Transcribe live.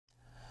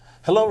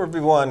Hello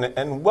everyone,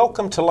 and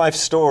welcome to Life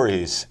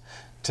Stories.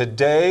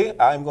 Today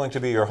I'm going to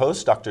be your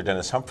host, Dr.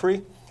 Dennis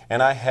Humphrey,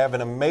 and I have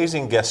an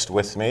amazing guest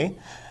with me,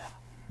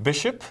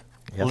 Bishop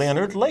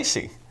Leonard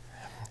Lacey.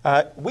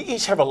 We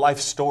each have a life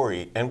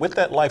story, and with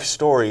that life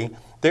story,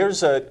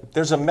 there's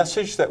a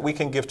message that we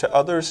can give to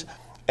others.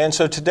 And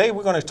so today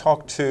we're going to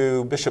talk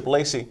to Bishop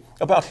Lacey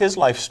about his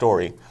life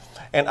story.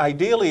 And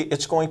ideally,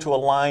 it's going to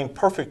align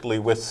perfectly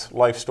with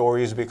life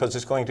stories because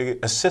it's going to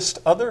assist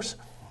others,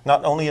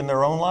 not only in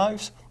their own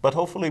lives, but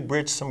hopefully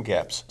bridge some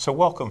gaps. So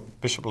welcome,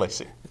 Bishop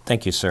Lacey.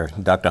 Thank you, sir.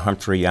 Dr.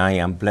 Humphrey, I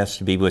am blessed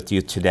to be with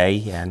you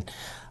today. And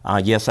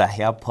yes, I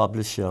have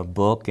published a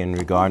book in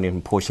regarding a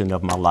portion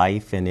of my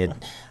life, and it,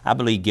 I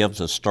believe, gives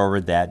a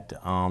story that,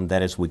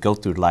 that as we go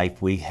through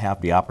life, we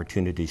have the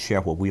opportunity to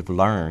share what we've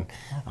learned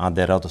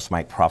that others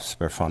might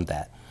prosper from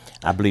that.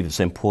 I believe it's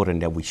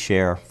important that we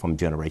share from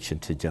generation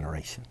to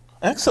generation.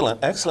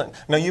 Excellent, excellent.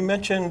 Now you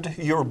mentioned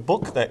your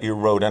book that you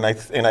wrote, and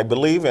I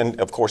believe, and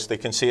of course they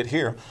can see it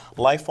here,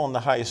 Life on the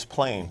Highest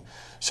Plane.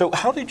 So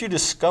how did you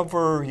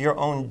discover your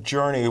own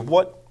journey?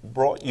 What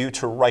brought you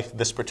to write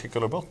this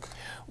particular book?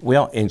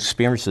 Well,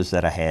 experiences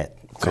that I had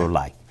through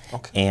life.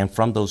 Okay. And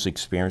from those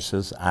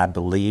experiences, I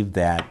believe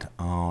that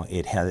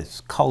it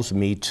has caused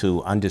me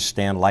to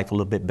understand life a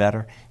little bit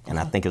better. And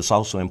I think it's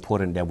also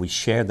important that we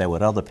share that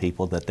with other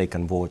people that they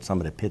can avoid some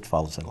of the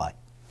pitfalls in life.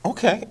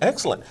 Okay,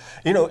 excellent.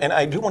 You know, and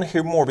I do want to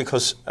hear more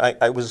because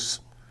I was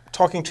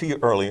talking to you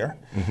earlier,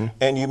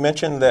 and you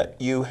mentioned that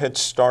you had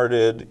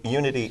started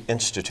Unity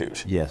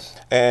Institute. Yes.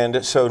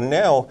 And so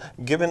now,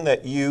 given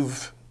that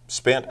you've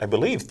spent, I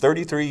believe,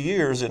 33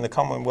 years in the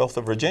Commonwealth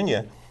of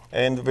Virginia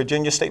and the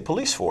Virginia State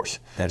Police Force.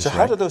 That is so right.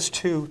 How do those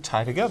two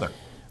tie together?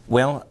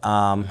 Well,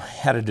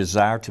 had a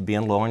desire to be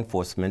in law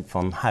enforcement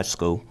from high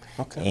school,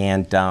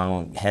 and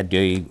had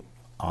the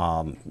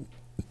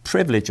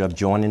privilege of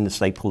joining the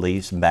state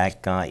police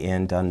back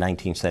in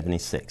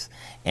 1976,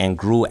 and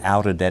grew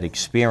out of that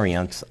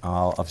experience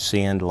of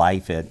seeing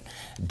life at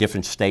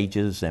different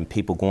stages and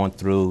people going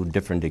through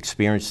different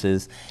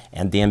experiences,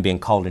 and then being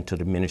called into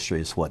the ministry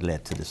is what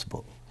led to this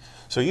book.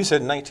 So you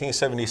said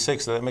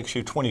 1976, so that makes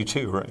you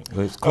 22, right?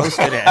 It's close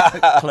to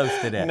that, close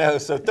to that. No,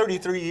 so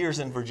 33 years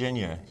in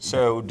Virginia.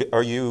 So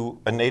are you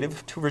a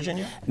native to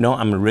Virginia? No,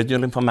 I'm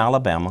originally from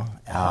Alabama.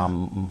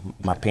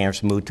 My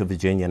parents moved to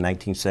Virginia in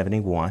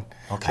 1971.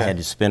 Okay. I had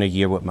to spend a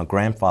year with my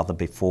grandfather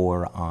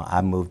before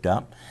I moved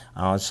up.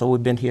 So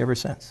we've been here ever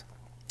since.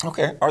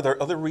 Okay. Are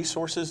there other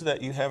resources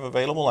that you have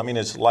available? I mean,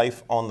 is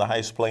Life on the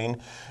Highest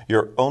Plane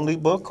your only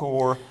book,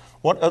 or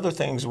what other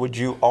things would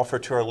you offer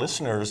to our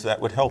listeners that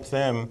would help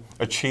them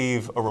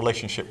achieve a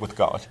relationship with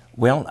God?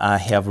 Well, I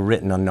have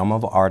written a number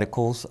of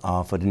articles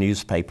for the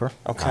newspaper.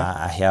 Okay.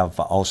 I have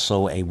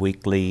also a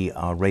weekly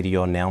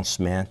radio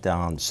announcement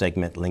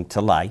segment linked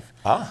to life,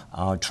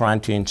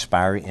 trying to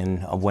inspire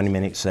in a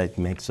 1-minute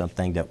segment,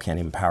 something that can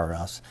empower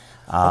us.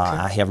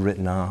 I have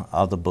written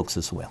other books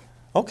as well.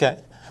 Okay.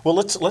 Well,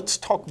 let's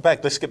talk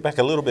back. Let's get back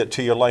a little bit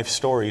to your life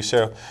story.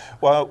 So,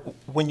 well,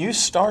 when you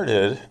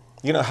started,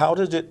 you know, how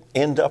did it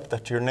end up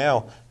that you're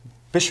now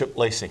Bishop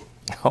Lacey?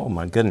 Oh,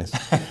 my goodness.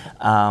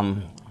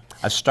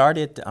 I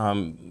started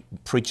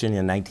preaching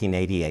in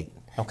 1988.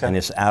 Okay. And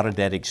it's out of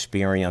that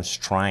experience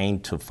trying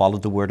to follow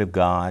the Word of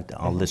God,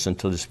 listen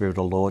to the Spirit of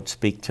the Lord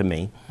speak to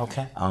me,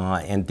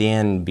 and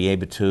then be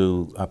able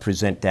to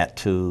present that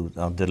to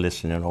the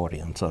listening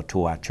audience or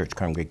to our church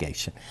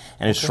congregation.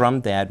 And it's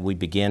from that we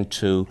begin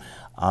to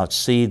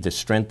see the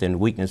strength and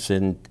weakness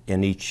in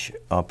each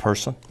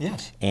person,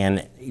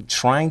 and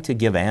trying to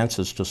give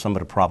answers to some of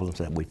the problems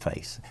that we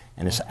face.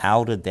 And it's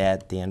out of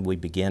that then we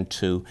begin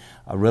to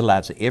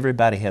realize that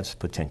everybody has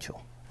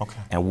potential.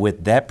 And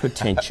with that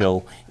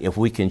potential, if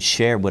we can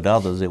share with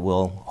others, it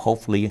will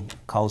hopefully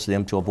cause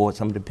them to avoid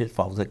some of the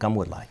pitfalls that come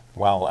with life.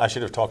 Wow, I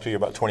should have talked to you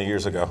about 20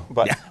 years ago,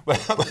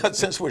 but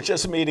since we're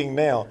just meeting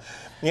now,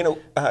 you know,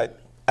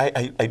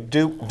 I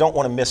don't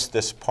want to miss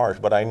this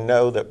part, but I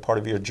know that part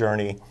of your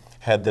journey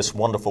had this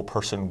wonderful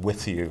person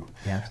with you.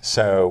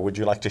 So would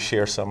you like to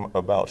share some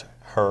about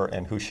her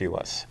and who she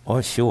was?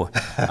 Oh, sure.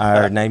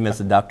 Her name is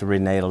Dr.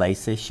 Leonard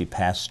Lacey. She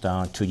passed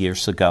 2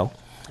 years ago.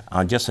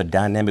 Just a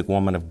dynamic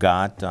woman of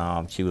God.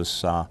 She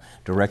was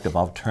director of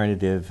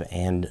alternative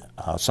and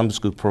summer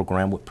school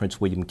program with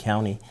Prince William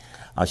County.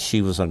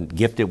 She was a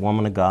gifted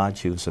woman of God.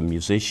 She was a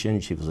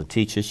musician. She was a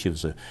teacher. She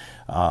was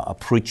a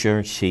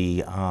preacher.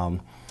 She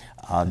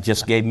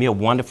just gave me a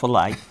wonderful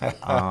life.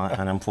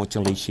 And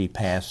unfortunately, she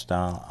passed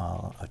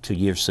 2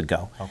 years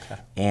ago.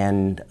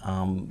 And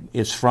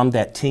it's from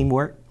that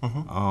teamwork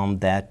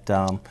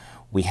that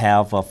we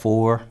have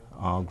 4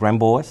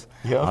 grandboys,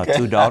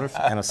 2 daughters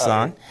and a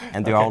son,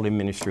 and they're all in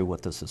ministry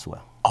with us as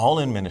well. All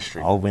in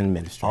ministry? All in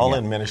ministry. All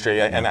in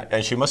ministry.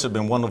 And she must have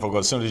been wonderful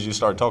because as soon as you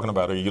started talking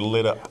about her, you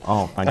lit up.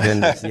 Oh, my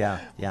goodness, yeah.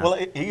 Well,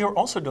 you're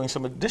also doing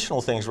some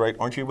additional things, right?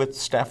 Aren't you with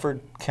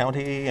Stafford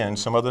County and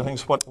some other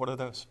things? What are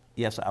those?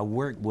 Yes, I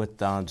work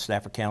with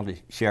Stafford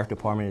County Sheriff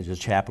Department as a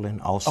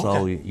chaplain,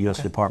 also U.S.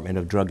 Department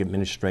of Drug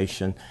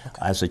Administration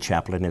as a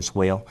chaplain as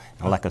well.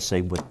 And like I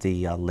say, with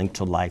the Link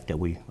to Life that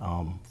we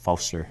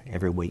foster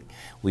every week.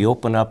 We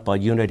open up a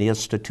Unity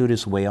Institute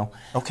as well.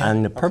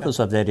 And the purpose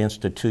of that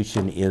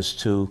institution is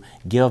to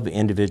give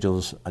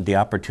individuals the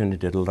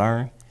opportunity to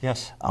learn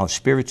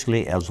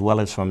spiritually as well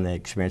as from the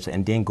experience,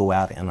 and then go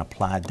out and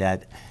apply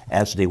that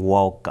as they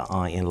walk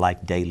in life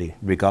daily,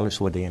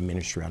 regardless whether they're in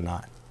ministry or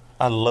not.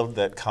 I love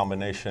that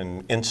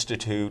combination,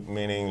 institute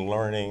meaning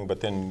learning,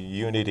 but then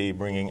unity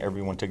bringing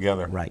everyone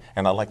together. Right.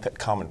 And I like that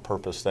common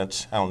purpose. That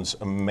sounds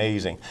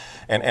amazing.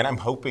 And I'm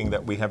hoping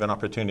that we have an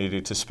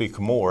opportunity to speak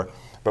more,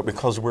 but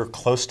because we're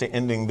close to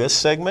ending this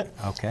segment,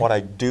 what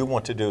I do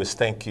want to do is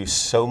thank you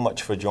so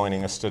much for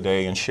joining us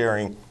today and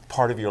sharing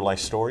part of your life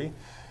story,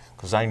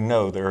 because I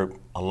know there are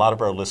a lot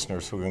of our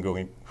listeners who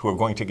are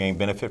going to gain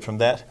benefit from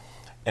that.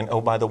 And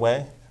oh, by the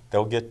way,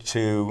 they'll get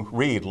to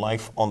read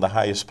Life on the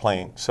Highest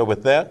Plane. So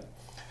with that,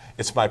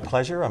 it's my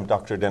pleasure. I'm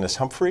Dr. Dennis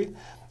Humphrey,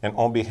 and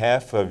on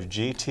behalf of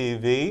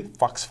GTV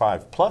Fox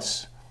 5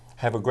 Plus,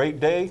 have a great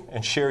day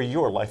and share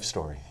your life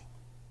story.